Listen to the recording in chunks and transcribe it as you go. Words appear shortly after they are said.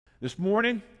This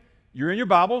morning, you're in your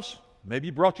Bibles. Maybe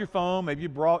you brought your phone. Maybe you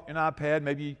brought an iPad.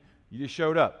 Maybe you just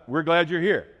showed up. We're glad you're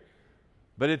here.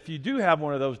 But if you do have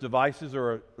one of those devices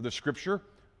or the Scripture,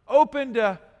 open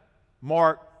to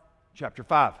Mark chapter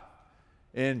 5.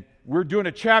 And we're doing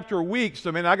a chapter a week, so,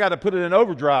 I got to put it in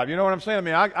overdrive. You know what I'm saying?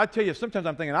 I tell you, sometimes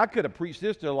I'm thinking I could have preached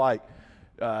this to like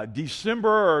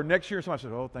December or next year. Somebody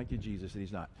said, oh, thank you, Jesus, that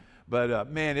he's not.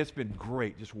 But, man, it's been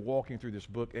great just walking through this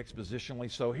book expositionally.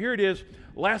 So here it is.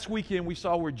 Last weekend we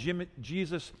saw where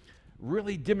Jesus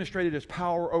really demonstrated his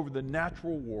power over the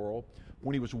natural world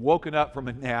when he was woken up from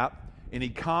a nap and he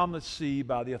calmed the sea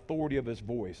by the authority of his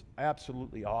voice.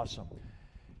 Absolutely awesome.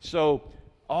 So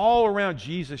all around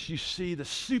Jesus you see the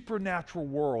supernatural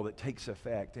world that takes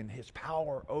effect and his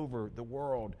power over the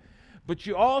world. But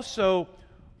you also,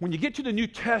 when you get to the New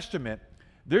Testament,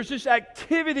 there's this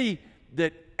activity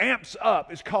that amps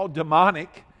up. It's called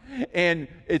demonic, and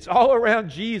it's all around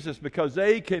Jesus because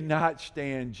they cannot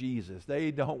stand Jesus.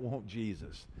 They don't want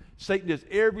Jesus. Satan does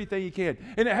everything he can,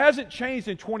 and it hasn't changed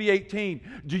in 2018.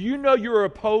 Do you know you're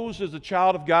opposed as a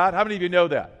child of God? How many of you know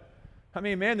that?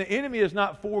 Man, the enemy is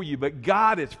not for you, but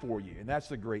God is for you, and that's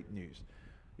the great news.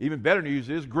 Even better news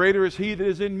is, greater is he that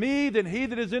is in me than he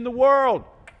that is in the world.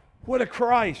 What a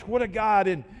Christ, what a God.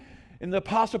 And the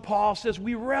Apostle Paul says,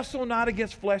 we wrestle not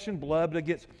against flesh and blood, but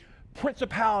against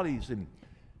principalities and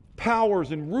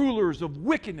powers and rulers of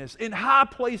wickedness in high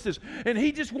places. And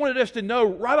he just wanted us to know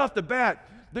right off the bat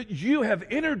that you have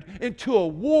entered into a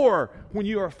war when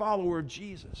you are a follower of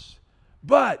Jesus.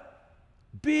 But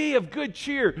be of good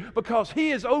cheer because he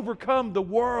has overcome the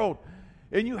world.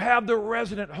 And you have the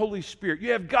resident Holy Spirit.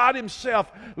 You have God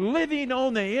himself living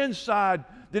on the inside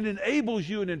that enables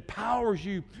you and empowers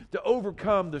you to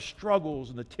overcome the struggles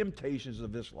and the temptations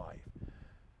of this life.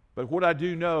 But what I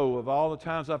do know, of all the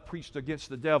times I've preached against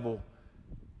the devil,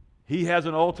 he has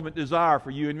an ultimate desire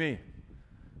for you and me.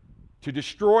 To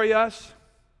destroy us,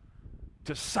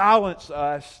 to silence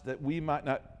us, that we might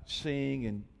not sing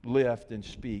and lift and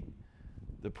speak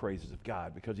the praises of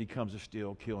God, because he comes to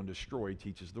steal, kill, and destroy. He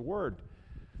teaches the word.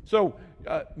 So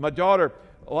my daughter,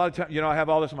 a lot of times, I have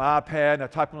all this on my iPad, and I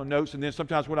type on the notes, and then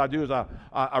sometimes what I do is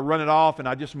I run it off, and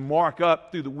I just mark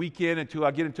up through the weekend until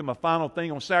I get into my final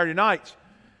thing on Saturday nights.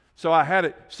 So I had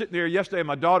it sitting there yesterday, and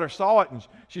my daughter saw it, and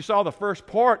she saw the first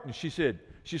part, and she said,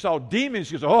 she saw demons.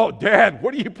 She goes, oh, Dad,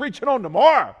 what are you preaching on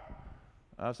tomorrow?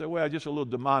 I said, well, just a little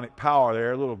demonic power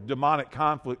there, a little demonic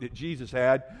conflict that Jesus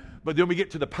had. But then we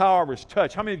get to the power of his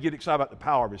touch. How many of you get excited about the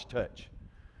power of his touch?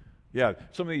 Yeah,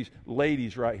 some of these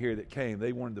ladies right here that came,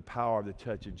 they wanted the power of the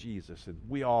touch of Jesus, and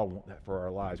we all want that for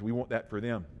our lives. We want that for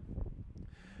them.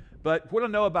 But what I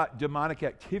know about demonic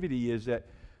activity is that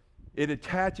it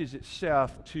attaches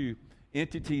itself to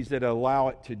entities that allow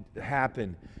it to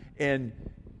happen. And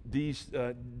these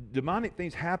demonic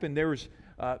things happen. There's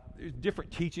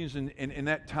different teachings in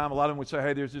that time. A lot of them would say,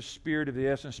 hey, there's this spirit of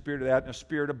this and a spirit of that, and a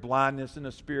spirit of blindness and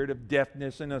a spirit of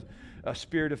deafness and a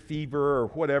spirit of fever or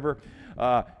whatever.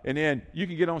 And then you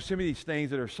can get on some of these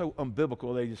things that are so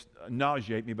unbiblical, they just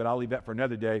nauseate me, but I'll leave that for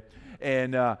another day.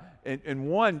 And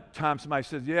one time somebody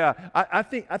says, yeah, I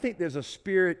think there's a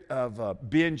spirit of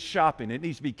binge shopping. It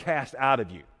needs to be cast out of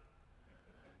you.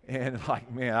 And like,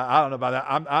 man, I don't know about that.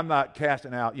 I'm not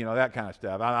casting out, that kind of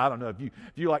stuff. I don't know if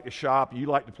you like to shop, you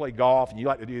like to play golf, and you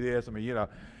like to do this.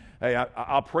 Hey,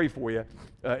 I'll pray for you.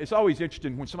 It's always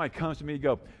interesting when somebody comes to me and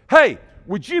go, hey,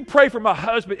 would you pray for my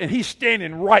husband? And he's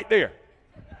standing right there.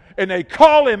 And they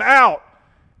call him out.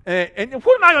 And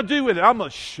what am I going to do with it? I'm a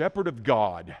shepherd of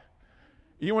God.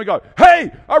 You want to go,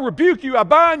 hey, I rebuke you, I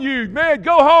bind you, man,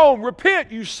 go home,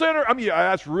 repent, you sinner.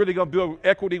 That's really going to build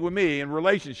equity with me in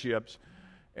relationships.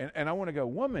 And I want to go,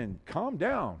 woman, calm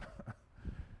down.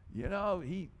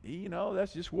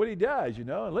 That's just what he does,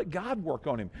 and let God work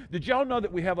on him. Did y'all know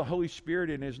that we have a Holy Spirit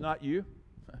and it's not you?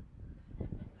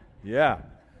 Yeah.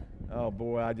 Oh,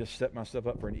 boy, I just set myself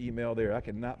up for an email there. I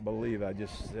cannot believe I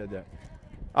just said that.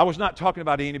 I was not talking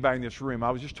about anybody in this room.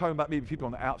 I was just talking about maybe people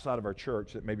on the outside of our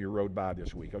church that maybe rode by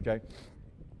this week, okay?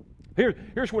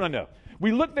 Here's what I know.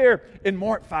 We look there in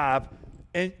Mark 5,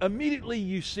 and immediately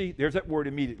you see, there's that word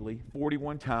immediately,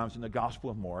 41 times in the Gospel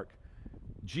of Mark.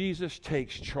 Jesus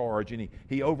takes charge and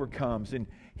he overcomes. And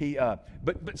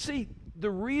but see, the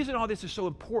reason all this is so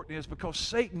important is because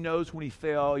Satan knows when he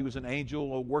fell, he was an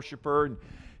angel, a worshiper, and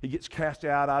he gets cast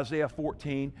out, Isaiah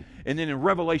 14. And then in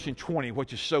Revelation 20,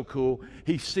 which is so cool,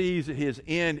 he sees that his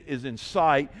end is in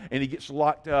sight, and he gets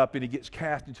locked up, and he gets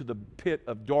cast into the pit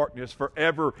of darkness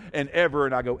forever and ever.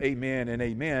 And I go, amen and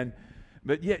amen.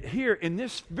 But yet here, in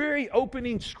this very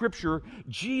opening scripture,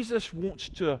 Jesus wants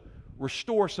to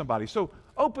restore somebody. So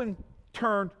open,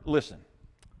 turn, listen.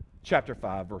 chapter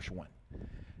 5, verse 1.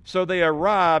 So they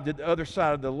arrived at the other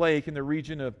side of the lake in the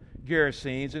region of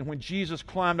Gerasenes, and when Jesus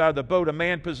climbed out of the boat, a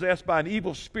man possessed by an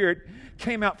evil spirit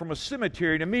came out from a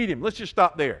cemetery to meet him. Let's just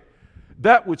stop there.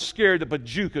 That would scare the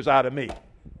bajukas out of me.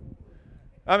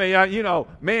 I mean,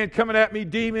 man coming at me,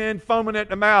 demon, foaming at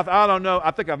the mouth. I don't know.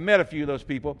 I think I've met a few of those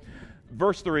people.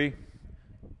 Verse 3.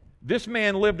 This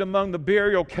man lived among the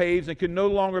burial caves and could no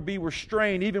longer be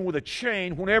restrained, even with a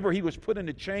chain. Whenever he was put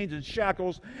into chains and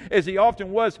shackles, as he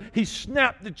often was, he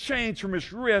snapped the chains from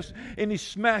his wrists and he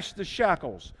smashed the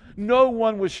shackles. No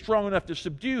one was strong enough to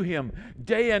subdue him.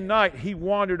 Day and night he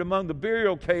wandered among the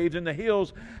burial caves and the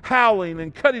hills, howling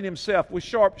and cutting himself with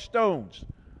sharp stones.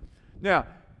 Now,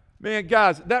 man,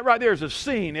 guys, that right there is a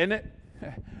scene, isn't it?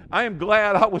 I am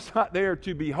glad I was not there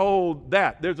to behold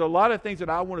that. There's a lot of things that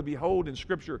I want to behold in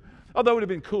Scripture, although it would have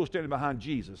been cool standing behind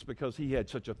Jesus because he had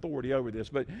such authority over this.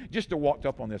 But just to walk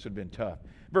up on this would have been tough.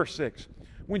 Verse 6.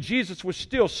 When Jesus was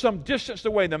still some distance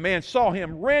away, the man saw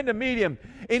him, ran to meet him,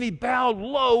 and he bowed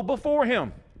low before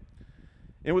him.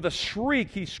 And with a shriek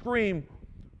he screamed,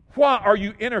 "Why are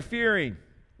you interfering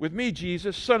with me,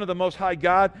 Jesus, Son of the Most High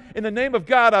God? In the name of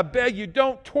God, I beg you,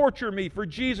 don't torture me." For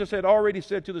Jesus had already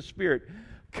said to the spirit,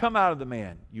 "Come out of the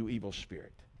man, you evil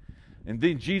spirit." And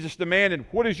then Jesus demanded,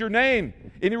 "What is your name?"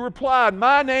 And he replied,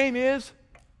 "My name is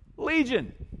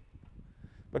Legion,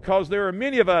 because there are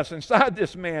many of us inside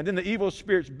this man." Then the evil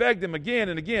spirits begged him again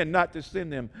and again not to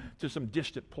send them to some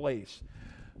distant place.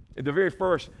 At the very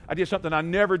first, I did something I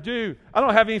never do. I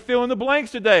don't have any fill in the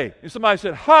blanks today. And somebody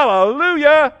said,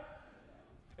 "Hallelujah."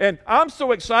 And I'm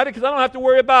so excited because I don't have to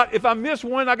worry about if I miss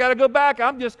one, I got to go back.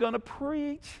 I'm just going to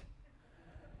preach.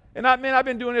 And I've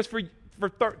been doing this for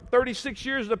 36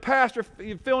 years as a pastor,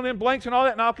 filling in blanks and all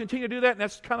that, and I'll continue to do that, and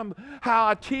that's kind of how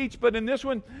I teach. But in this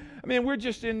one, we're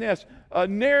just in this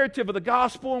narrative of the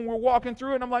gospel, and we're walking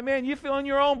through it, and I'm like, man, you fill in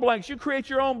your own blanks. You create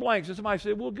your own blanks. And somebody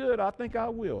said, well, good, I think I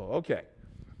will. Okay.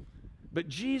 But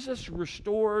Jesus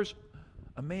restores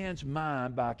a man's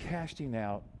mind by casting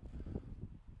out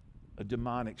a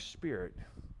demonic spirit,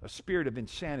 a spirit of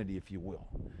insanity, if you will.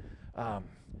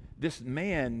 This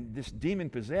man, this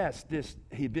demon-possessed,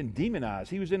 he had been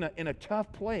demonized. He was in a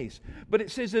tough place. But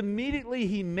it says immediately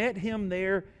he met him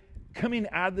there coming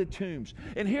out of the tombs.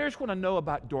 And here's what I know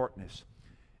about darkness.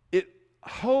 It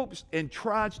hopes and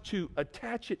tries to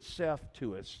attach itself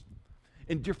to us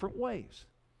in different ways.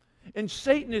 And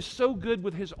Satan is so good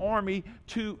with his army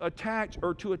to attack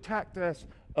us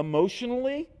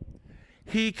emotionally.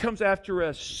 He comes after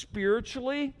us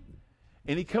spiritually,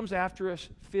 and he comes after us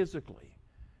physically.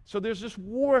 So there's this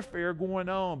warfare going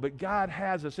on, but God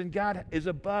has us, and God is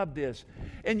above this.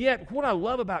 And yet, what I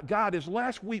love about God is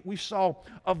last week we saw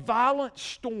a violent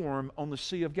storm on the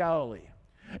Sea of Galilee.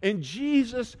 And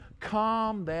Jesus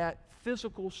calmed that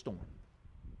physical storm.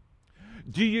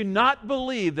 Do you not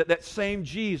believe that that same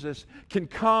Jesus can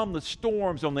calm the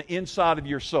storms on the inside of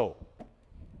your soul?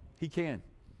 He can.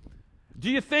 Do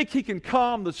you think He can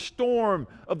calm the storm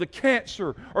of the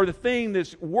cancer or the thing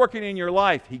that's working in your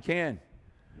life? He can.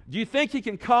 Do you think He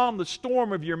can calm the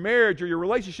storm of your marriage or your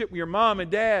relationship with your mom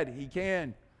and dad? He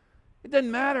can. It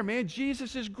doesn't matter, man.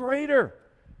 Jesus is greater.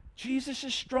 Jesus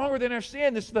is stronger than our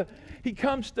sin. He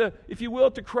comes to, if you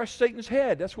will, to crush Satan's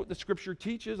head. That's what the Scripture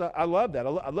teaches. I love that.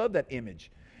 I love that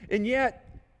image. And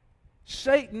yet,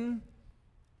 Satan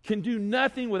can do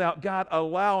nothing without God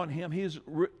allowing him. He is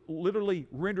literally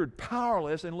rendered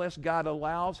powerless unless God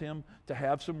allows him to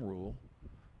have some rule.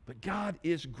 But God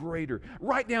is greater.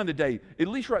 Write down today, at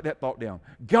least write that thought down.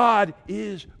 God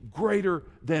is greater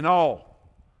than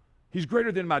all. He's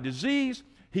greater than my disease.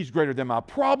 He's greater than my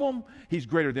problem. He's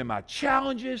greater than my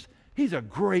challenges. He's a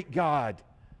great God.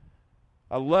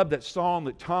 I love that song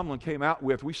that Tomlin came out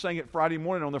with. We sang it Friday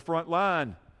morning on the front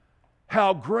line.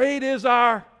 How great is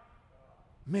our...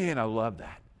 Man, I love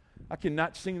that. I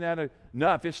cannot sing that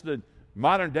enough. It's the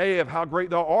modern day of how great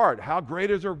thou art. How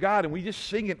great is our God. And we just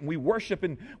sing it and we worship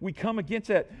and we come against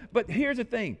that. But here's the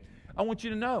thing. I want you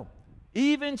to know.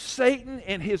 Even Satan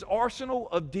and his arsenal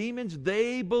of demons,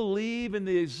 they believe in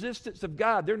the existence of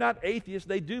God. They're not atheists.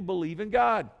 They do believe in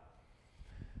God.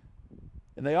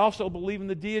 And they also believe in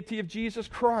the deity of Jesus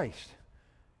Christ.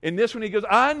 In this one he goes,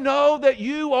 I know that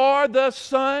you are the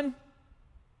Son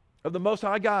of the Most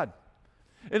High God.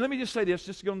 And let me just say this,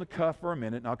 just to go on the cuff for a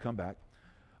minute, and I'll come back.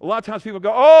 A lot of times people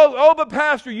go, but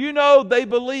Pastor, you know they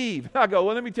believe. I go,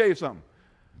 well, let me tell you something.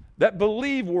 That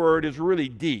believe word is really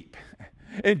deep.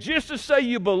 And just to say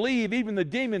you believe, even the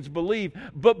demons believe,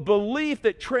 but belief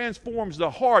that transforms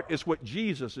the heart is what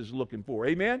Jesus is looking for.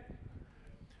 Amen?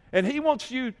 And He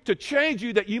wants you to change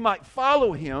you that you might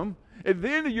follow Him. At the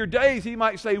end of your days, he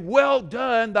might say, well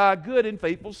done, thy good and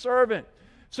faithful servant.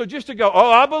 So just to go,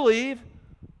 oh, I believe.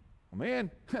 Well,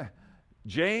 man,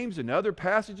 James and other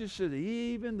passages said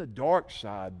even the dark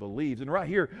side believes. And right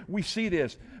here, we see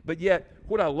this. But yet,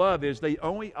 what I love is they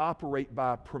only operate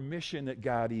by permission that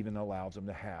God even allows them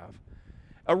to have.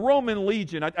 A Roman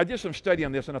legion, I did some study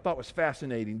on this and I thought it was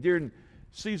fascinating. During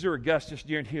Caesar Augustus,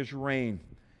 during his reign,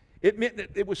 it meant that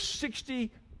it was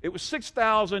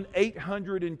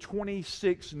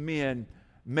 6,826 men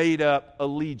made up a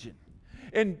legion.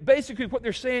 And basically what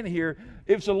they're saying here,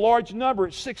 it's a large number,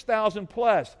 it's 6,000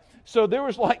 plus. So there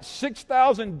was like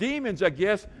 6,000 demons, I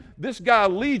guess. This guy,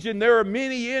 legion, there are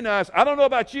many in us. I don't know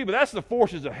about you, but that's the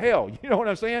forces of hell. You know what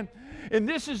I'm saying? And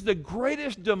this is the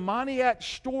greatest demoniac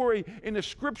story in the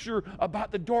Scripture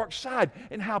about the dark side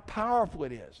and how powerful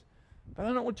it is. But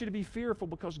I don't want you to be fearful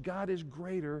because God is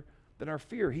greater than our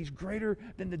fear. He's greater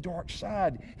than the dark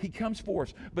side. He comes for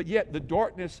us. But yet the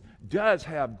darkness does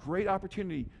have great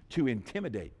opportunity to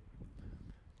intimidate,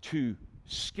 to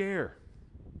scare,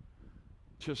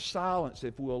 to silence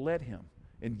if we'll let him.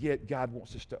 And yet God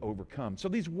wants us to overcome. So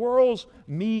these worlds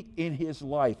meet in his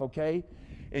life, okay?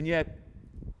 And yet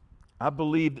I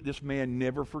believe that this man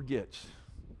never forgets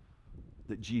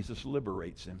that Jesus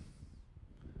liberates him,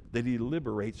 that he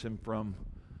liberates him from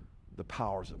the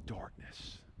powers of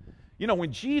darkness. You know,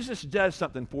 when Jesus does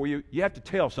something for you, you have to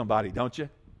tell somebody, don't you?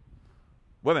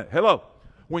 Wait a minute, hello.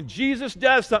 When Jesus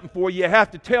does something for you, you have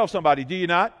to tell somebody, do you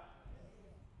not?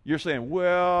 You're saying,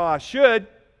 well, I should.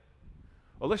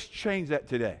 Well, let's change that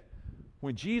today.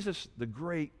 When Jesus, the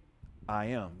great I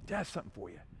am, does something for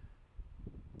you,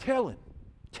 tell him.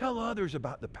 Tell others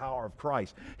about the power of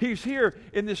Christ. He's here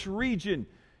in this region.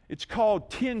 It's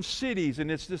called 10 cities, and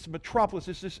it's this metropolis,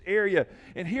 it's this area.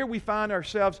 And here we find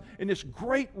ourselves in this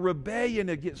great rebellion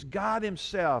against God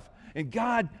himself. And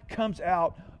God comes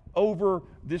out over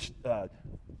this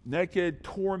naked,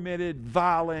 tormented,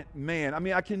 violent man. I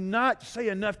mean, I cannot say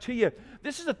enough to you.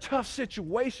 This is a tough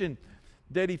situation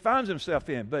that he finds himself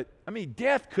in. But, I mean,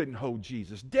 death couldn't hold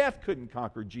Jesus. Death couldn't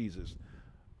conquer Jesus.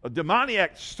 A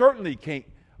demoniac certainly can't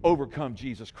overcome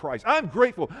Jesus Christ. I'm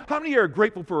grateful. How many of you are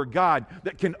grateful for a God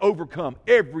that can overcome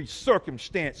every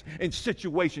circumstance and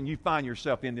situation you find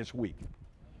yourself in this week?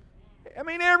 I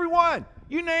mean, everyone.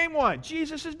 You name one.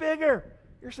 Jesus is bigger.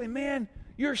 You're saying, man,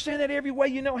 you're saying that every way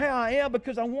you know how I am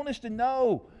because I want us to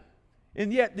know.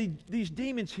 And yet, these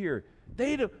demons here,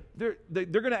 they're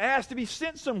going to ask to be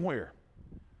sent somewhere.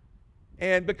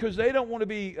 And because they don't want to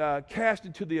be cast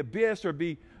into the abyss or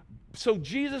be... So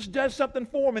Jesus does something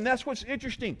for them, and that's what's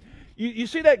interesting. You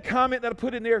see that comment that I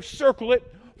put in there? Circle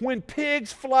it. When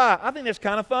pigs fly. I think that's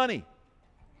kind of funny.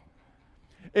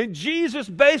 And Jesus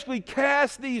basically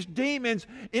cast these demons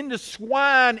into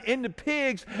swine, into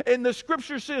pigs, and the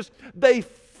Scripture says they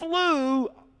flew,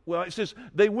 well, it says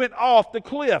they went off the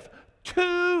cliff.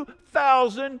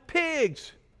 2,000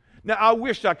 pigs. Now, I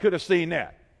wish I could have seen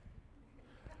that.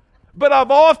 But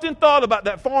I've often thought about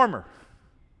that farmer.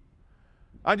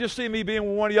 I just see me being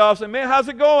with one of y'all saying, man, how's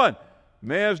it going?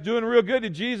 Man, it's doing real good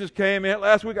till Jesus came in.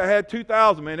 Last week I had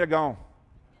 2,000, man, they're gone.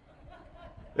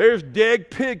 There's dead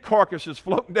pig carcasses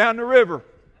floating down the river.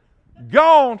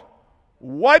 Gone.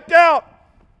 Wiped out.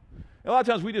 A lot of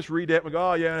times we just read that and we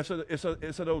go, oh yeah,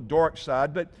 it's an old dark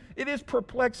side. But it is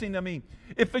perplexing. I mean,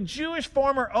 if a Jewish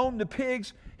farmer owned the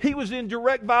pigs, he was in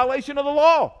direct violation of the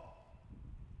law.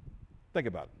 Think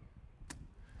about it.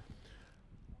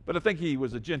 But I think he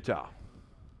was a Gentile.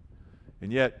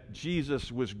 And yet,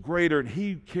 Jesus was greater, and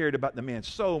he cared about the man's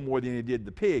soul more than he did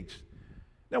the pigs.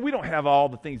 Now, we don't have all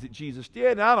the things that Jesus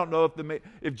did, and I don't know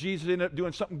if Jesus ended up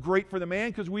doing something great for the man,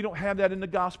 because we don't have that in the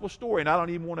gospel story, and I don't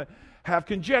even want to have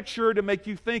conjecture to make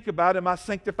you think about it in my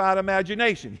sanctified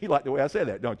imagination. You like the way I said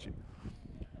that, don't you?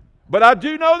 But I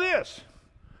do know this.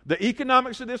 The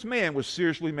economics of this man was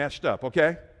seriously messed up,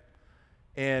 okay?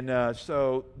 And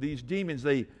so these demons,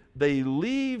 they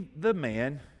leave the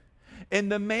man,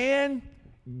 and the man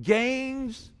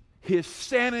gains his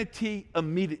sanity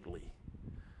immediately.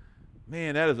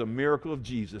 Man, that is a miracle of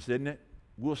Jesus, isn't it?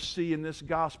 We'll see in this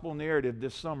gospel narrative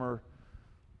this summer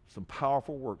some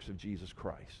powerful works of Jesus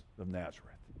Christ of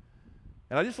Nazareth.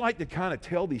 And I just like to kind of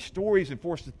tell these stories and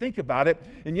force us to think about it,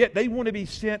 and yet they want to be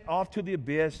sent off to the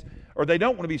abyss, or they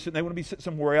don't want to be sent, they want to be sent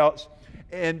somewhere else,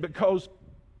 and because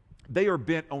they are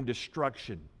bent on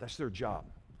destruction. That's their job,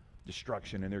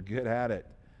 destruction, and they're good at it.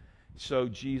 So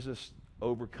Jesus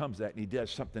overcomes that, and he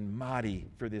does something mighty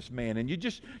for this man. And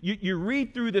you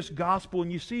read through this gospel,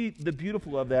 and you see the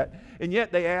beautiful of that, and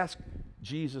yet they ask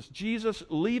Jesus,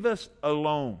 leave us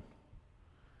alone.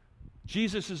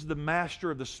 Jesus is the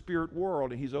master of the spirit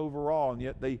world, and he's over all, and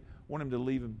yet they want him to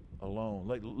leave him alone.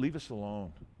 Leave us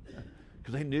alone.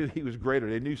 Because they knew he was greater.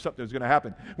 They knew something was going to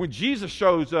happen. When Jesus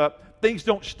shows up, things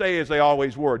don't stay as they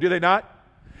always were. Do they not?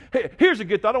 Hey, here's a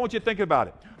good thought. I want you to think about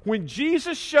it. When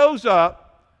Jesus shows up,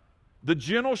 the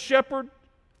gentle shepherd,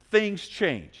 things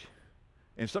change.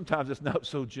 And sometimes it's not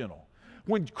so gentle.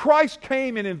 When Christ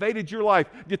came and invaded your life,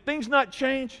 did things not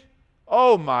change?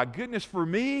 Oh my goodness, for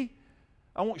me,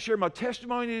 I won't share my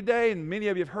testimony today, and many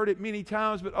of you have heard it many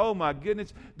times, but oh my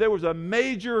goodness, there was a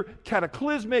major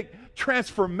cataclysmic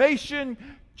transformation,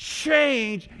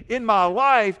 change in my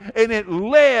life, and it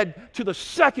led to the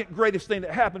second greatest thing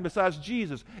that happened besides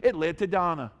Jesus. It led to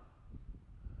Donna.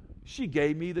 She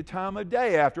gave me the time of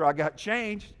day after I got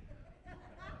changed.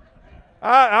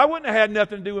 I wouldn't have had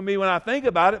nothing to do with me when I think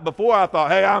about it. Before I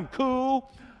thought, hey, I'm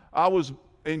cool. I was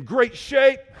in great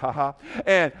shape.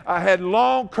 And I had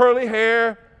long curly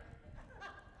hair.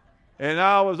 And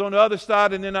I was on the other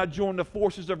side, and then I joined the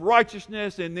forces of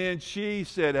righteousness. And then she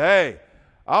said, hey,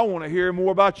 I want to hear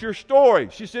more about your story.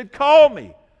 She said, call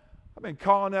me. I've been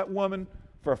calling that woman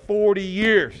for 40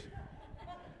 years.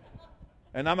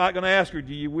 And I'm not going to ask her,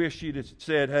 do you wish she'd have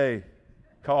said, hey,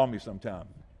 call me sometime?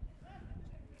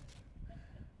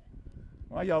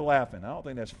 Why are y'all laughing? I don't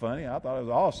think that's funny. I thought it was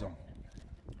awesome.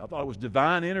 I thought it was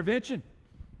divine intervention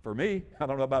for me. I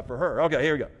don't know about for her. Okay,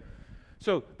 here we go.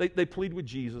 So they plead with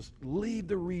Jesus, leave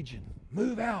the region,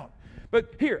 move out.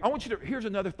 But here, here's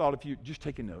another thought if you're just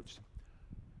taking notes.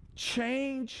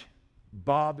 Change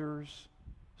bothers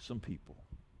some people.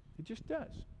 It just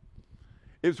does.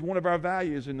 It's one of our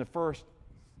values in the first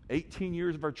 18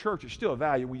 years of our church. It's still a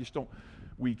value.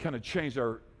 We kind of changed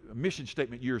our mission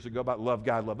statement years ago about love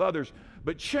God, love others.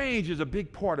 But change is a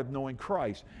big part of knowing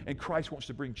Christ. And Christ wants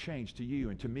to bring change to you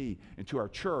and to me and to our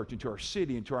church and to our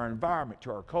city and to our environment,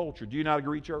 to our culture. Do you not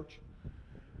agree, church?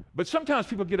 But sometimes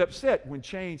people get upset when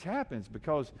change happens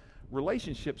because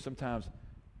relationships sometimes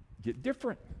get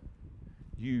different.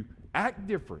 You act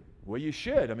different. Well, you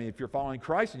should. I mean, if you're following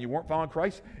Christ and you weren't following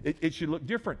Christ, it should look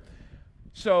different.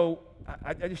 So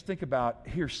I just think about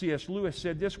here, C.S. Lewis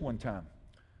said this one time.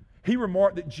 He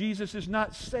remarked that Jesus is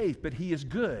not safe, but he is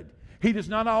good. He does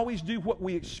not always do what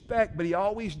we expect, but he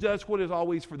always does what is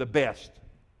always for the best.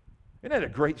 Isn't that a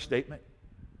great statement?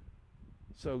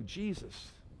 So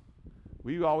Jesus,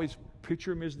 we always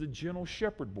picture him as the gentle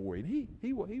shepherd boy. And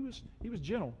he was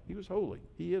gentle. He was holy.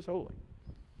 He is holy.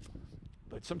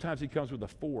 But sometimes he comes with a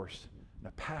force and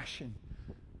a passion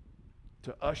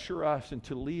to usher us and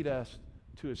to lead us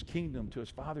to his kingdom, to his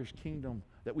Father's kingdom,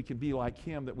 that we can be like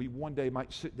him, that we one day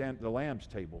might sit down at the Lamb's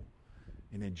table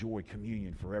and enjoy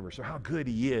communion forever. So how good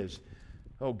he is.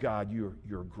 Oh God,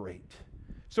 you're great.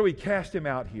 So he cast him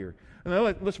out here. And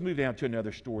now let's move down to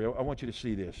another story. I want you to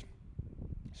see this.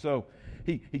 So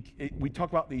we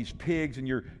talk about these pigs, and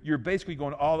you're basically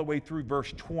going all the way through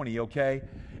verse 20, okay?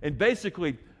 And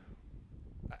basically,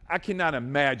 I cannot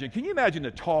imagine. Can you imagine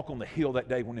the talk on the hill that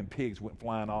day when them pigs went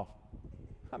flying off?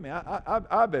 I mean,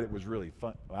 I bet it was really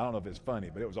fun. I don't know if it's funny,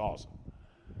 but it was awesome.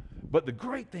 But the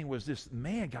great thing was this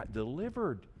man got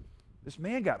delivered. This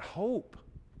man got hope.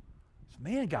 This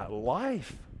man got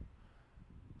life.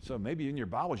 So maybe in your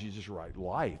Bibles you just write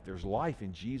life. There's life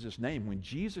in Jesus' name. When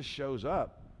Jesus shows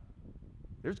up,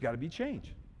 there's got to be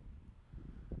change.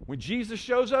 When Jesus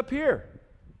shows up here,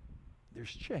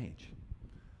 there's change.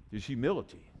 There's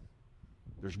humility.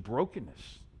 There's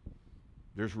brokenness.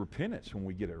 There's repentance when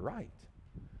we get it right.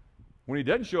 When he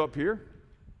doesn't show up here,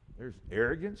 there's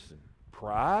arrogance and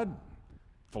pride,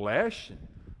 flesh, and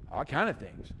all kind of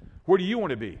things. Where do you want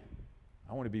to be?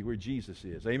 I want to be where Jesus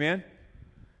is. Amen?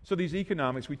 So these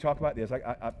economics, we talk about this.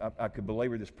 I could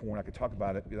belabor this point. I could talk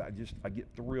about it because I get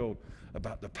thrilled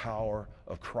about the power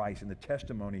of Christ and the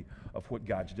testimony of what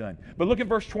God's done. But look at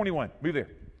verse 21. Be there.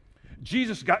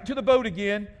 Jesus got into the boat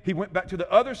again. He went back to the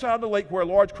other side of the lake where a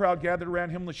large crowd gathered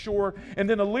around him on the shore. And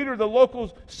then a leader of the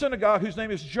local synagogue, whose name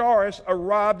is Jairus,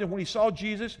 arrived. And when he saw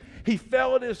Jesus, he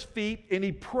fell at his feet and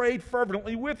he prayed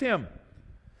fervently with him.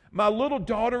 My little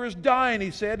daughter is dying, he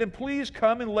said, and please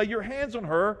come and lay your hands on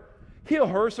her, heal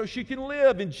her so she can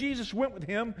live. And Jesus went with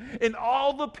him, and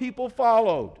all the people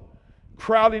followed,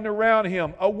 crowding around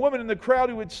him. A woman in the crowd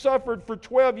who had suffered for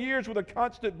 12 years with a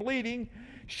constant bleeding.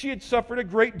 She had suffered a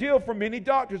great deal from many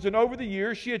doctors, and over the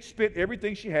years she had spent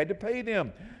everything she had to pay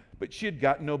them. But she had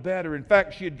gotten no better. In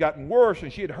fact, she had gotten worse,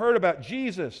 and she had heard about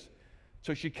Jesus.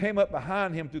 So she came up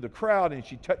behind him through the crowd, and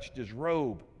she touched his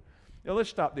robe. Now let's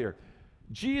stop there.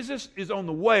 Jesus is on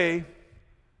the way.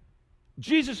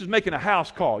 Jesus is making a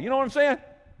house call. You know what I'm saying?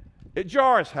 At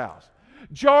Jairus' house.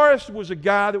 Jairus was a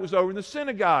guy that was over in the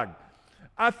synagogue.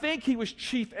 I think he was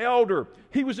chief elder.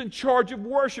 He was in charge of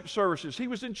worship services. He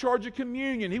was in charge of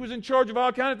communion. He was in charge of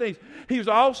all kinds of things. He was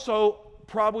also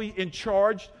probably in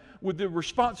charge with the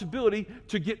responsibility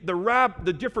to get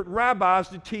the different rabbis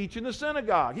to teach in the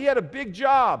synagogue. He had a big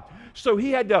job. So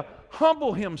he had to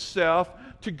humble himself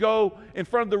to go in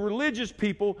front of the religious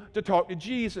people to talk to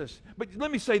Jesus. But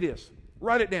let me say this.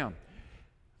 Write it down.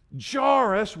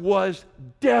 Jairus was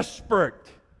desperate.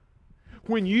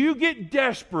 When you get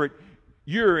desperate,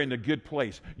 you're in a good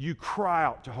place. You cry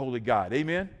out to holy God.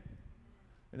 Amen?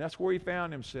 And that's where he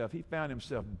found himself. He found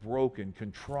himself broken,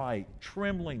 contrite,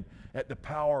 trembling at the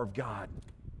power of God.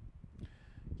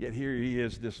 Yet here he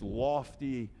is, this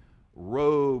lofty,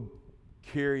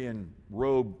 robe-carrying,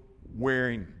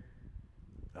 robe-wearing,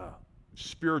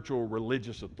 spiritual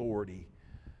religious authority.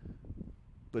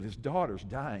 But his daughter's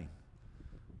dying.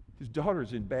 His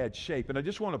daughter's in bad shape. And I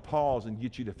just want to pause and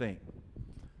get you to think.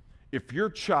 If your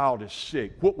child is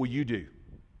sick, what will you do?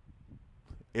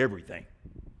 Everything.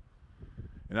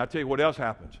 And I tell you what else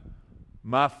happens.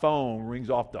 My phone rings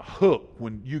off the hook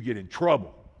when you get in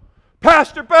trouble.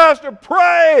 Pastor,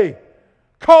 pray!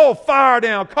 Call fire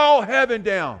down. Call heaven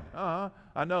down.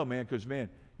 I know, man, because, man,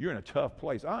 you're in a tough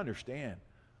place. I understand.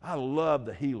 I love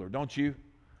the healer, don't you?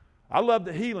 I love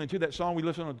the healing, too. That song we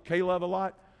listen to K-Love a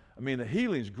lot. I mean, the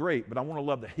healing's great, but I want to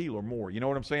love the healer more. You know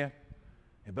what I'm saying?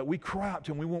 But we cry out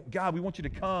to him. We want God, we want you to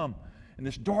come in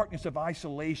this darkness of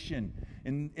isolation.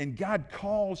 And God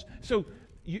calls. So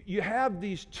you have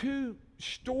these two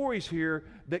stories here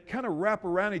that kind of wrap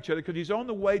around each other because he's on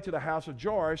the way to the house of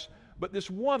Jairus, but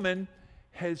this woman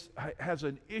has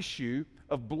an issue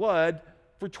of blood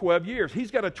for 12 years. He's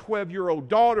got a 12-year-old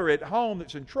daughter at home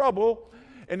that's in trouble,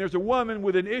 and there's a woman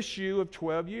with an issue of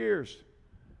 12 years.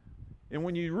 And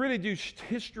when you really do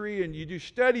history and you do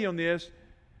study on this,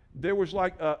 there was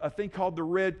like a thing called the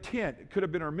red tent. It could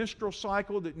have been her menstrual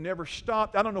cycle that never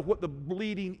stopped. I don't know what the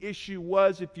bleeding issue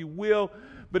was, if you will,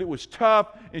 but it was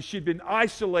tough, and she'd been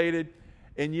isolated,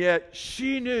 and yet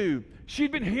she knew.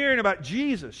 She'd been hearing about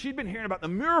Jesus. She'd been hearing about the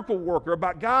miracle worker,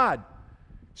 about God.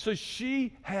 So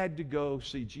she had to go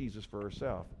see Jesus for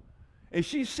herself. And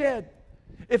she said,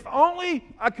 if only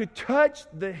I could touch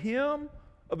the hem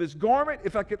of his garment,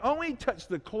 if I could only touch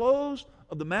the clothes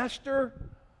of the master,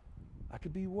 I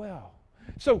could be well.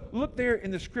 So look there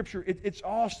in the scripture. It's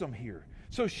awesome here.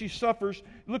 So she suffers.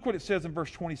 Look what it says in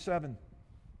verse 27.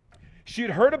 She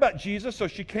had heard about Jesus, so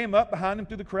she came up behind him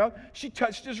through the crowd. She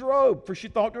touched his robe, for she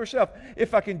thought to herself,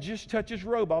 if I can just touch his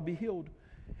robe, I'll be healed.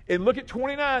 And look at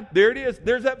 29. There it is.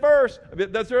 There's that verse.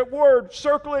 That's that word.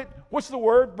 Circle it. What's the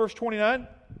word? Verse 29.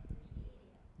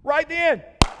 Right then.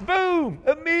 Boom.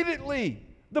 Immediately.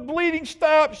 The bleeding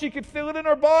stopped. She could feel it in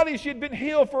her body. She had been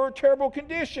healed for her terrible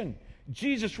condition.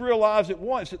 Jesus realized at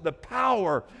once that the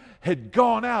power had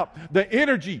gone out. The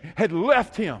energy had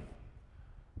left him.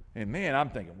 And man, I'm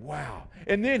thinking, wow.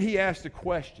 And then he asked a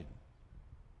question.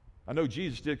 I know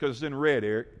Jesus did because it's in red,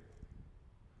 Eric.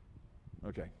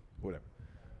 Okay, whatever.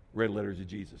 Red letters of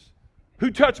Jesus.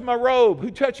 Who touched my robe?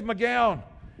 Who touched my gown?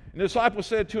 And the disciple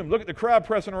said to him, look at the crowd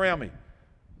pressing around me.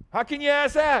 How can you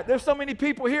ask that? There's so many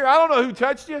people here. I don't know who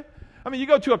touched you. I mean, you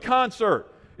go to a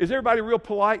concert. Is everybody real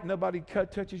polite and nobody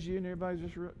touches you and everybody's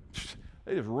just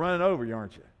they just running over you,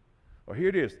 aren't you? Well, here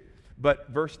it is. But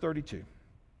verse 32.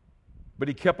 But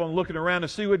he kept on looking around to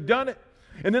see who had done it.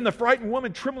 And then the frightened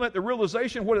woman, trembling at the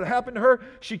realization of what had happened to her,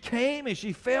 she came and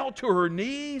she fell to her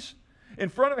knees in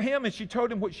front of him, and she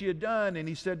told him what she had done. And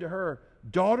he said to her,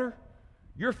 daughter,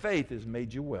 your faith has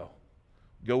made you well.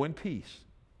 Go in peace.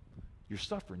 Your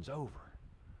suffering's over.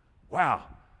 Wow,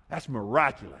 that's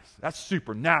miraculous. That's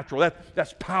supernatural.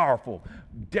 That's powerful.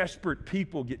 Desperate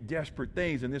people get desperate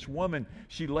things. And this woman,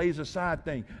 she lays aside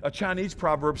things. A Chinese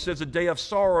proverb says a day of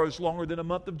sorrow is longer than a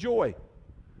month of joy.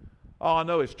 All I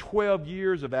know is 12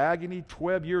 years of agony,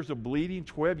 12 years of bleeding,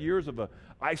 12 years of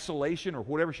isolation or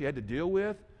whatever she had to deal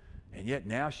with. And yet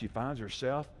now she finds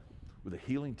herself with a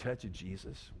healing touch of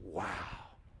Jesus. Wow.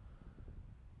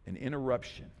 An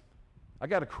interruption. I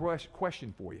got a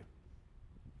question for you.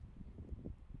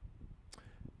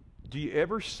 Do you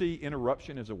ever see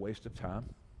interruption as a waste of time?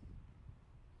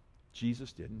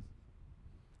 Jesus didn't,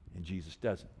 and Jesus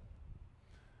doesn't.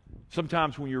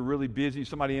 Sometimes when you're really busy,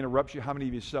 somebody interrupts you, how many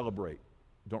of you celebrate?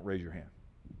 Don't raise your hand.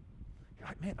 You're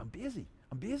like, man, I'm busy.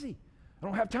 I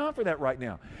don't have time for that right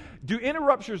now. Do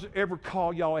interrupters ever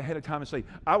call y'all ahead of time and say,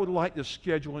 I would like to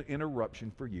schedule an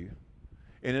interruption for you,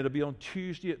 and it'll be on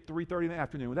Tuesday at 3:30 in the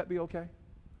afternoon. Would that be okay?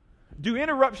 Do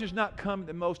interruptions not come at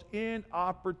the most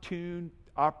inopportune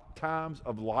times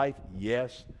of life?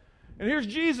 Yes. And here's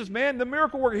Jesus, man, the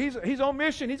miracle worker. He's on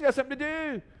mission. He's got something to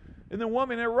do. And the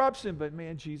woman interrupts him. But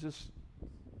man, Jesus,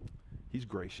 He's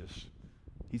gracious.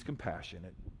 He's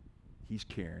compassionate. He's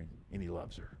caring, and he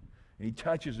loves her. And he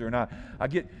touches her.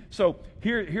 And so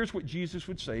here's what Jesus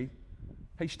would say.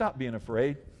 Hey, stop being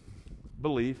afraid.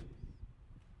 Believe.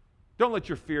 Don't let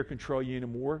your fear control you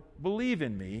anymore. Believe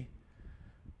in me.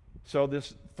 So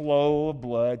this flow of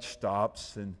blood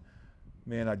stops, and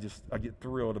man, I get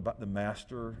thrilled about the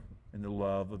master and the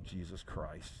love of Jesus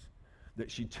Christ. That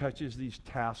she touches these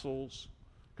tassels,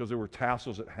 because there were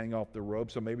tassels that hang off the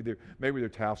robe, so maybe they're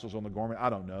tassels on the garment. I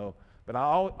don't know. But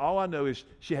all I know is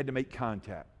she had to make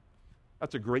contact.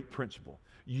 That's a great principle.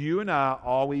 You and I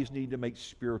always need to make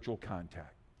spiritual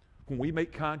contact. When we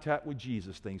make contact with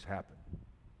Jesus, things happen.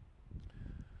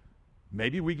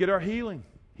 Maybe we get our healing.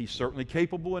 He's certainly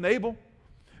capable and able.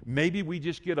 Maybe we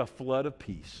just get a flood of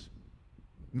peace.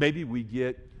 Maybe we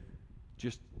get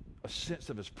just a sense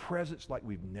of his presence like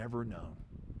we've never known.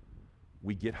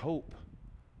 We get hope.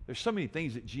 There's so many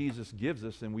things that Jesus gives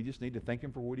us, and we just need to thank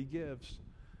him for what he gives.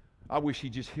 I wish he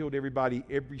just healed everybody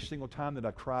every single time that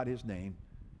I cried his name,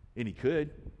 and he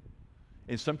could.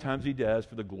 And sometimes he does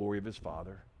for the glory of his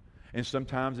Father. And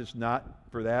sometimes it's not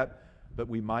for that, but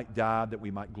we might die that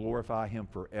we might glorify him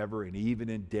forever. And even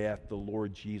in death, the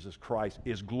Lord Jesus Christ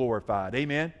is glorified.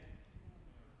 Amen?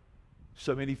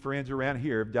 So many friends around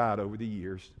here have died over the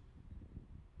years.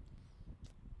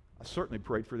 I certainly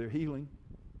prayed for their healing.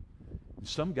 And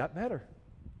some got better.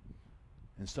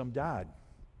 And some died.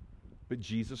 But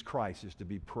Jesus Christ is to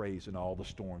be praised in all the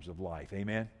storms of life.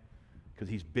 Amen? Because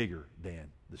he's bigger than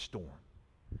the storm.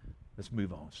 Let's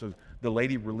move on. So the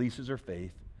lady releases her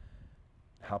faith.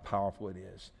 How powerful it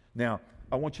is. Now,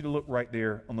 I want you to look right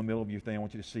there on the middle of your thing. I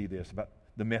want you to see this about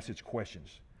the message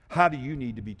questions. How do you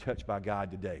need to be touched by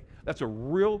God today? That's a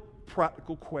real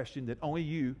practical question that only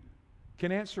you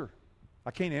can answer. I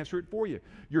can't answer it for you.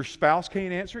 Your spouse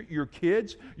can't answer it, your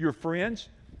kids, your friends.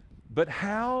 But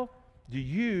how do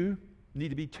you need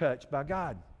to be touched by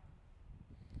God?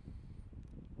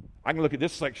 I can look at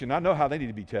this section. I know how they need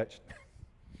to be touched.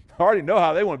 I already know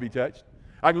how they want to be touched.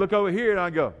 I can look over here and I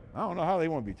go, I don't know how they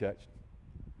want to be touched.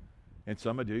 And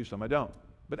some I do, some I don't.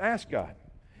 But ask God.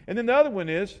 And then the other one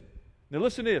is, now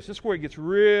listen to this. This is where it gets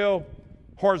real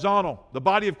horizontal. The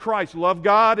body of Christ. Love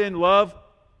God and love.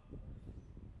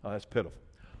 Oh, that's pitiful.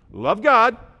 Love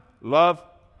God, love.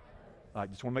 I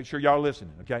just want to make sure y'all are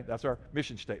listening, okay? That's our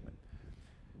mission statement.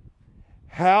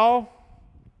 How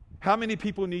many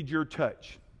people need your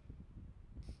touch?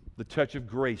 The touch of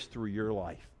grace through your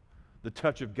life. The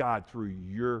touch of God through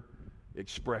your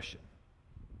expression.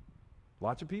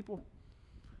 Lots of people.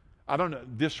 I don't know.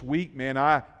 This week, man,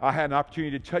 I had an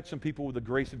opportunity to touch some people with the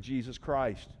grace of Jesus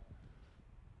Christ.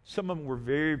 Some of them were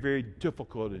very, very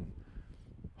difficult and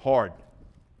hard.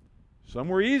 Some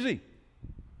were easy.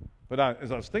 But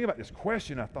as I was thinking about this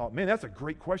question, I thought, man, that's a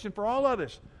great question for all of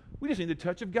us. We just need the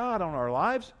touch of God on our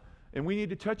lives, and we need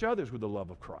to touch others with the love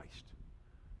of Christ.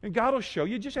 And God will show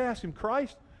you. Just ask him,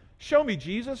 Christ, show me,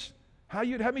 Jesus, how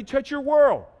you'd have me touch your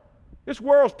world. This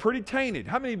world's pretty tainted.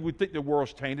 How many would think the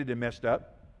world's tainted and messed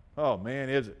up? Oh, man,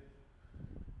 is it?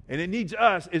 And it needs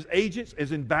us as agents,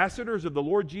 as ambassadors of the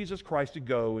Lord Jesus Christ to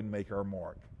go and make our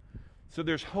mark. So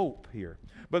there's hope here.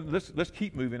 But let's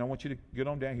keep moving. I want you to get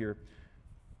on down here.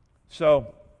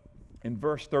 So in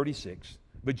verse 36,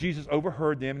 but Jesus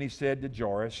overheard them and he said to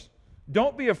Jairus,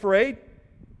 don't be afraid.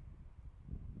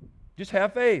 Just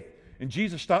have faith. And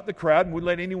Jesus stopped the crowd and wouldn't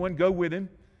let anyone go with him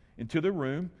into the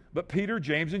room, but Peter,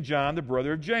 James, and John, the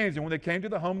brother of James. And when they came to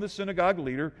the home of the synagogue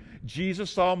leader,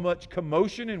 Jesus saw much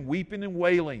commotion and weeping and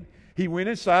wailing. He went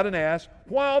inside and asked,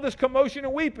 why all this commotion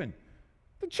and weeping?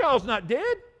 The child's not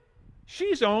dead.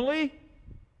 She's only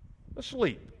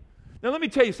asleep. Now let me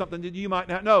tell you something that you might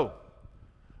not know.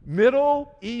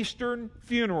 Middle Eastern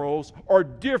funerals are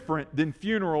different than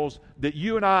funerals that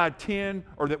you and I attend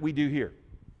or that we do here.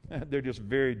 They're just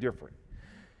very different.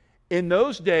 In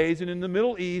those days and in the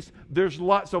Middle East, there's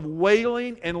lots of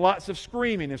wailing and lots of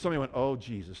screaming. And somebody went, oh,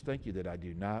 Jesus, thank you that I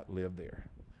do not live there.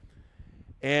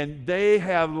 And they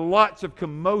have lots of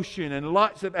commotion and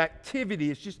lots of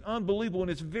activity. It's just unbelievable,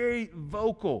 and it's very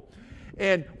vocal.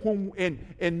 And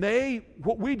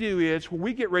what we do is, when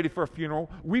we get ready for a funeral,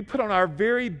 we put on our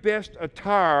very best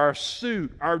attire, our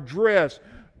suit, our dress.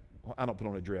 Well, I don't put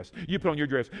on a dress. You put on your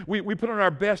dress. We put on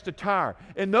our best attire.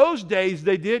 In those days,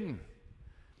 they didn't.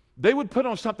 They would put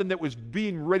on something that was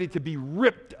being ready to be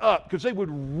ripped up, because they would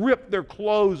rip their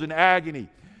clothes in agony.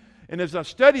 And as I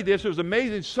studied this, it was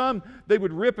amazing. Some, they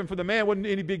would rip, and for the man, it wasn't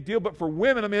any big deal. But for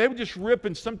women, I mean, they would just rip,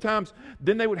 and sometimes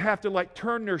then they would have to like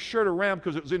turn their shirt around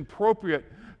because it was inappropriate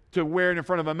to wear it in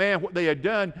front of a man, what they had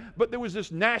done. But there was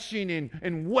this gnashing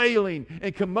and wailing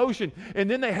and commotion. And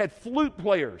then they had flute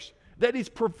players that these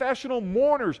professional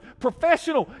mourners,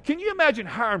 professional, can you imagine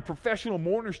hiring professional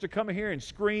mourners to come in here and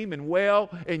scream and wail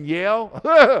and yell?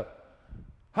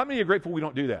 How many are grateful we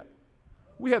don't do that?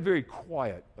 We have very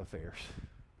quiet affairs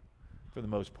for the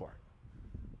most part.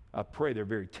 I pray they're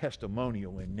very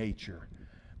testimonial in nature.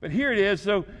 But here it is.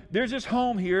 So there's this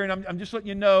home here, and I'm just letting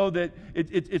you know that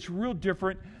it's real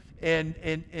different. And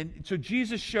so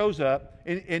Jesus shows up,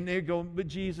 and they're going, but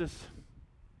Jesus,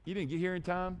 you didn't get here in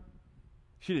time?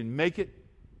 She didn't make it?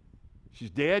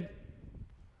 She's dead?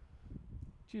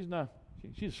 She's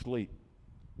asleep.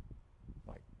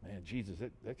 Like, man, Jesus,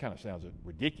 that kind of sounds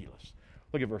ridiculous.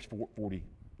 Look at verse 40.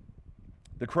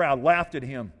 The crowd laughed at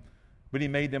him, but he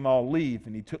made them all leave,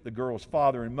 and he took the girl's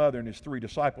father and mother and his 3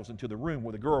 disciples into the room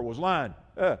where the girl was lying.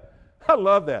 I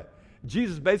love that.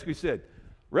 Jesus basically said,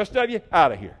 rest of you,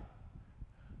 out of here.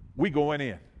 We going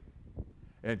in.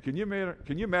 And can you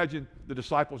imagine the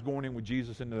disciples going in with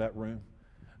Jesus into that room?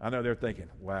 I know they're thinking,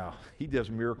 wow, he does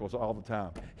miracles all the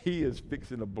time. He is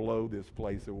fixing to blow this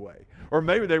place away. Or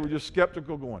maybe they were just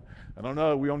skeptical going, I don't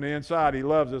know, we on the inside, he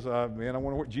loves us. Man, I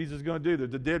wonder what Jesus is going to do.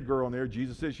 There's a dead girl in there.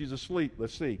 Jesus says she's asleep.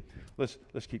 Let's see. Let's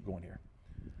keep going here.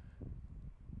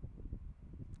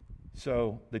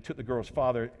 So they took the girl's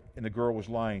father, and the girl was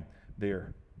lying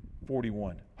there.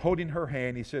 41. Holding her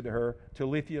hand, he said to her,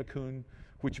 Talitha kun,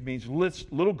 which means,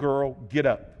 little girl, get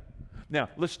up. Now,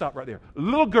 let's stop right there.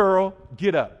 Little girl,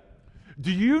 get up.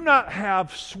 Do you not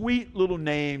have sweet little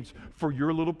names for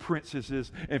your little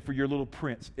princesses and for your little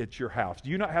prince at your house? Do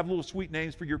you not have little sweet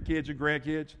names for your kids and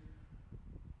grandkids?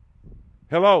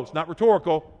 Hello, it's not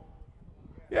rhetorical.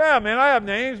 Yeah, man, I have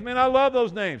names. Man, I love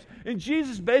those names. And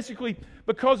Jesus basically,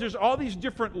 because there's all these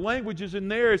different languages in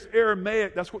there, it's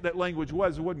Aramaic. That's what that language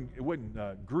was. It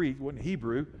wasn't Greek. It wasn't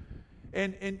Hebrew.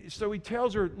 And so he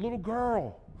tells her, little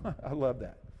girl. I love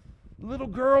that. Little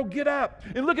girl, get up.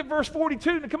 And look at verse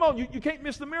 42. Now, come on, you can't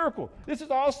miss the miracle. This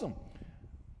is awesome.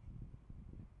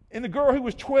 And the girl who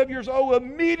was 12 years old,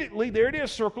 immediately, there it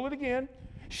is, circle it again.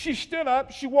 She stood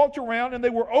up, she walked around, and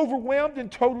they were overwhelmed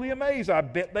and totally amazed. I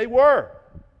bet they were.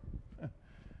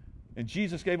 And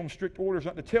Jesus gave them strict orders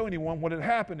not to tell anyone what had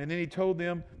happened, and then he told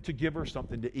them to give her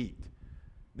something to eat.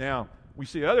 Now, we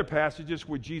see other passages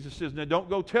where Jesus says, now don't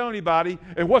go tell anybody.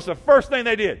 And what's the first thing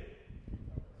they did?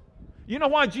 You know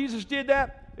why Jesus did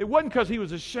that? It wasn't because he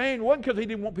was ashamed. It wasn't because he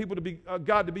didn't want people to be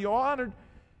God to be honored.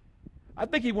 I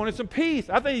think he wanted some peace.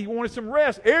 I think he wanted some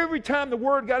rest. Every time the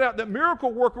word got out that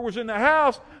miracle worker was in the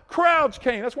house, crowds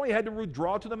came. That's why he had to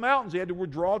withdraw to the mountains. He had to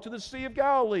withdraw to the Sea of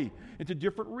Galilee, into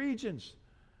different regions.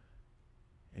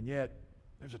 And yet,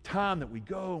 there's a time that we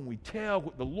go and we tell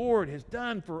what the Lord has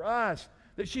done for us,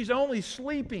 that she's only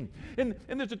sleeping. And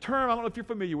there's a term, I don't know if you're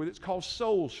familiar with it, it's called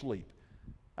soul sleep.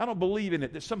 I don't believe in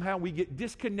it, that somehow we get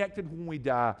disconnected when we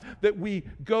die, that we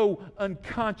go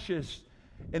unconscious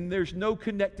and there's no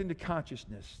connecting to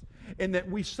consciousness, and that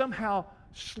we somehow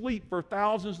sleep for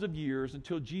thousands of years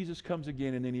until Jesus comes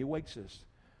again and then he wakes us.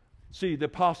 See, the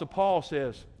Apostle Paul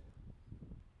says,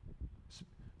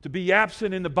 to be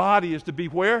absent in the body is to be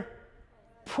where?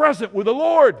 Present with the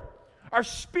Lord. Our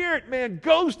spirit man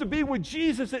goes to be with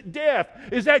Jesus at death.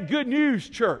 Is that good news,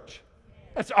 church?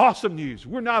 That's awesome news.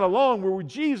 We're not alone. We're with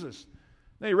Jesus.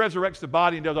 Then he resurrects the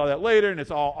body and does all that later, and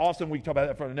it's all awesome. We can talk about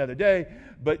that for another day.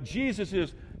 But Jesus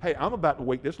is, hey, I'm about to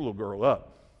wake this little girl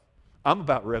up. I'm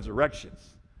about resurrections.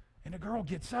 And the girl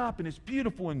gets up, and it's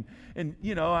beautiful. And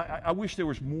you know, I wish there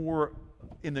was more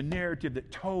in the narrative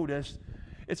that told us.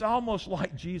 It's almost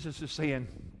like Jesus is saying,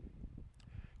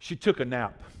 she took a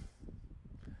nap,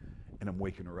 and I'm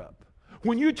waking her up.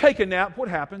 When you take a nap, what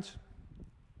happens?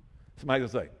 Somebody will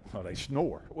say, oh, they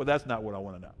snore. Well, that's not what I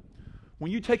want to know.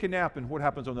 When you take a nap, and what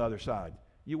happens on the other side?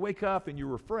 You wake up and you're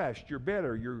refreshed, you're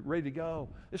better, you're ready to go.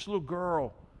 This little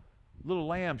girl, little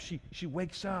lamb, she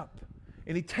wakes up.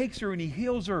 And he takes her and he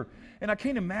heals her. And I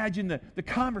can't imagine the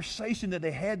conversation that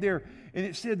they had there. And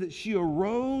it said that she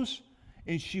arose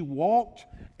and she walked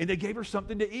and they gave her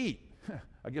something to eat.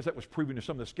 I guess that was proving to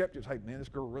some of the skeptics, hey, man, this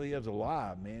girl really is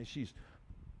alive, man. She's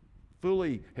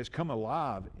fully has come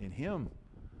alive in him.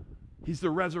 He's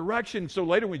the resurrection. So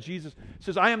later when Jesus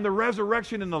says, I am the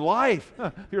resurrection and the life,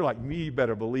 you're like, me, you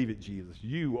better believe it, Jesus.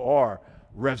 You are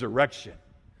resurrection.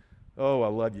 Oh, I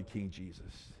love you, King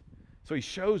Jesus. So he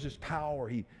shows his power.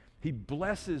 He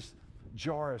blesses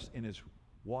Jairus and his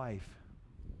wife.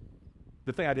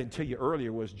 The thing I didn't tell you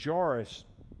earlier was Jairus,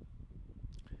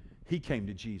 he came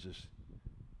to Jesus.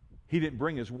 He didn't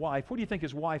bring his wife. What do you think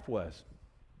his wife was?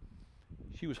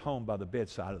 She was home by the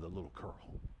bedside of the little girl.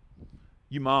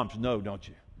 You moms know, don't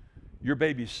you? Your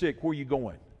baby's sick. Where are you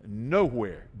going?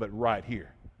 Nowhere but right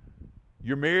here.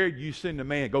 You're married, you send a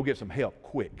man, go get some help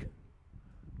quick.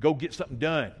 go get something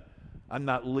done. I'm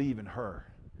not leaving her.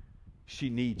 She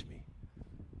needs me.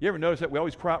 You ever notice that we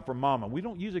always cry out for mama? We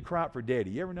don't usually cry out for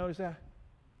daddy. You ever notice that?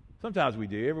 Sometimes we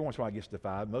do. Every once in a while it gets to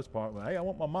 5. Most part, hey, I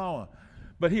want my mama.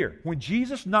 But here, when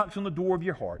Jesus knocks on the door of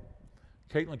your heart,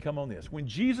 Caitlin, come on this. When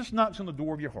Jesus knocks on the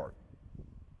door of your heart,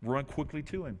 run quickly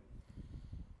to him.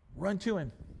 Run to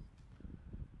him.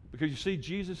 Because you see,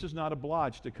 Jesus is not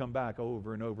obliged to come back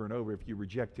over and over and over if you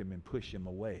reject him and push him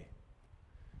away.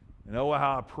 And oh,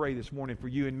 how I pray this morning for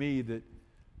you and me that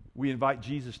we invite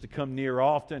Jesus to come near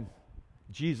often.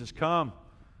 Jesus, come.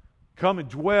 Come and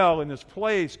dwell in this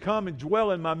place. Come and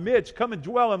dwell in my midst. Come and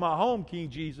dwell in my home, King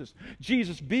Jesus.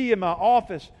 Jesus, be in my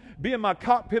office. Be in my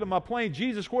cockpit of my plane.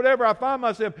 Jesus, whatever I find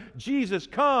myself, Jesus,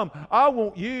 come. I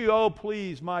want you. Oh,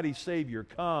 please, mighty Savior,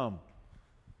 come.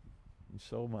 And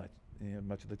so much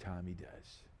of the time he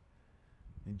does.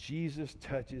 And Jesus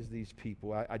touches these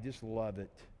people. I just love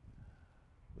it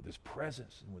with his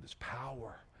presence and with his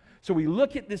power. So we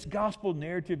look at this gospel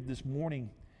narrative this morning,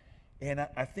 and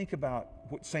I think about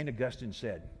what St. Augustine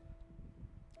said.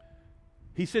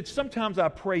 He said, sometimes I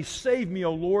pray, save me,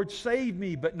 O Lord, save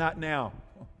me, but not now.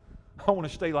 I want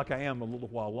to stay like I am a little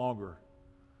while longer.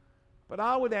 But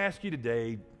I would ask you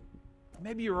today,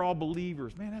 maybe you're all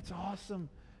believers. Man, that's awesome.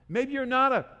 Maybe you're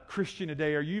not a Christian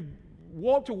today, or you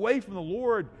walked away from the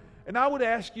Lord. And I would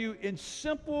ask you, in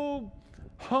simple,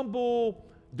 humble,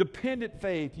 dependent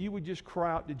faith, you would just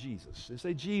cry out to Jesus and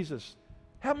say, Jesus,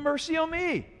 have mercy on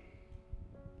me.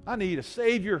 I need a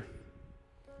Savior.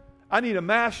 I need a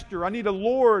Master. I need a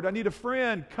Lord. I need a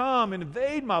friend. Come and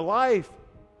invade my life.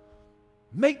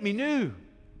 Make me new.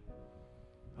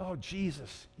 Oh,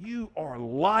 Jesus, you are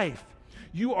life.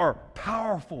 You are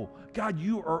powerful. God,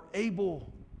 you are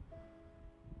able.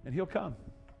 And he'll come.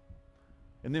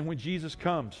 And then when Jesus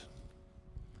comes,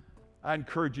 I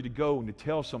encourage you to go and to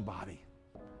tell somebody,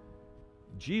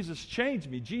 Jesus changed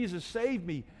me. Jesus saved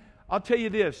me. I'll tell you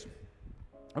this.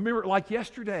 I remember it like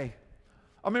yesterday.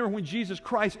 I remember when Jesus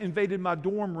Christ invaded my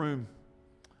dorm room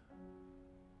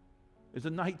as a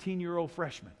 19-year-old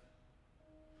freshman.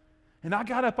 And I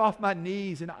got up off my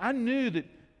knees, and I knew that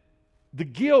the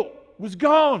guilt was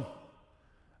gone.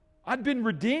 I'd been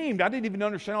redeemed. I didn't even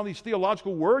understand all these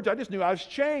theological words. I just knew I was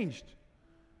changed.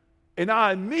 And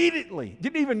I immediately,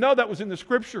 didn't even know that was in the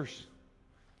Scriptures.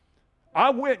 I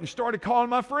went and started calling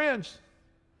my friends.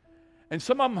 And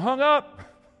some of them hung up.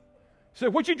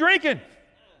 Said, what you drinking?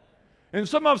 And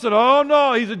some of them said, oh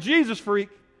no, he's a Jesus freak.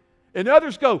 And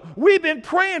others go, we've been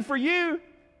praying for you.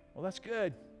 Well, that's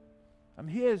good. I'm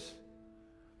his.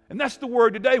 And that's the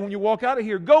word today when you walk out of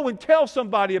here. Go and tell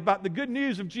somebody about the good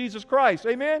news of Jesus Christ.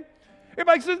 Amen?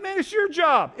 Everybody says, man, it's your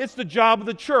job. It's the job of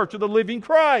the church of the living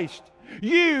Christ.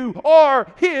 You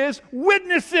are his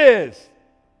witnesses.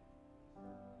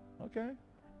 Okay.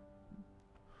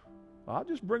 I'll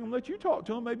just bring them, let you talk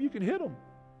to them. Maybe you can hit them.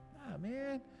 Ah,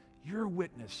 man, your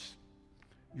witness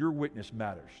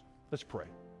matters. Let's pray.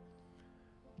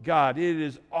 God, it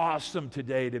is awesome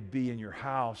today to be in your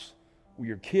house with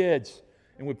your kids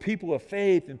and with people of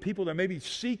faith and people that may be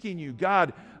seeking you.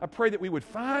 God, I pray that we would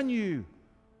find you.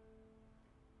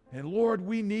 And Lord,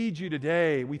 we need you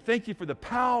today. We thank you for the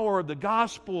power of the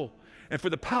gospel and for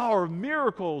the power of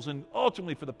miracles and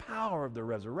ultimately for the power of the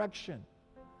resurrection.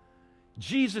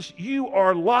 Jesus, you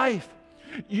are life.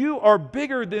 You are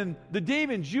bigger than the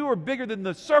demons. You are bigger than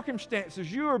the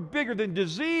circumstances. You are bigger than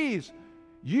disease.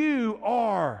 You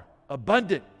are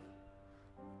abundant.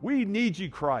 We need you,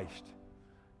 Christ.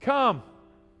 Come.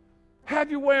 Have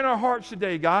your way in our hearts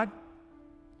today, God.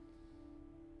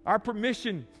 Our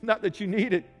permission, not that you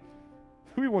need it.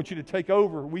 We want you to take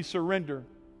over. We surrender.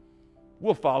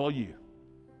 We'll follow you.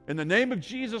 In the name of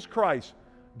Jesus Christ,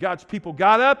 God's people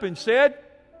got up and said,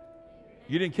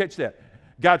 you didn't catch that.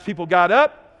 God's people got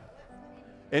up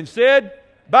and said,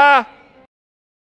 bye.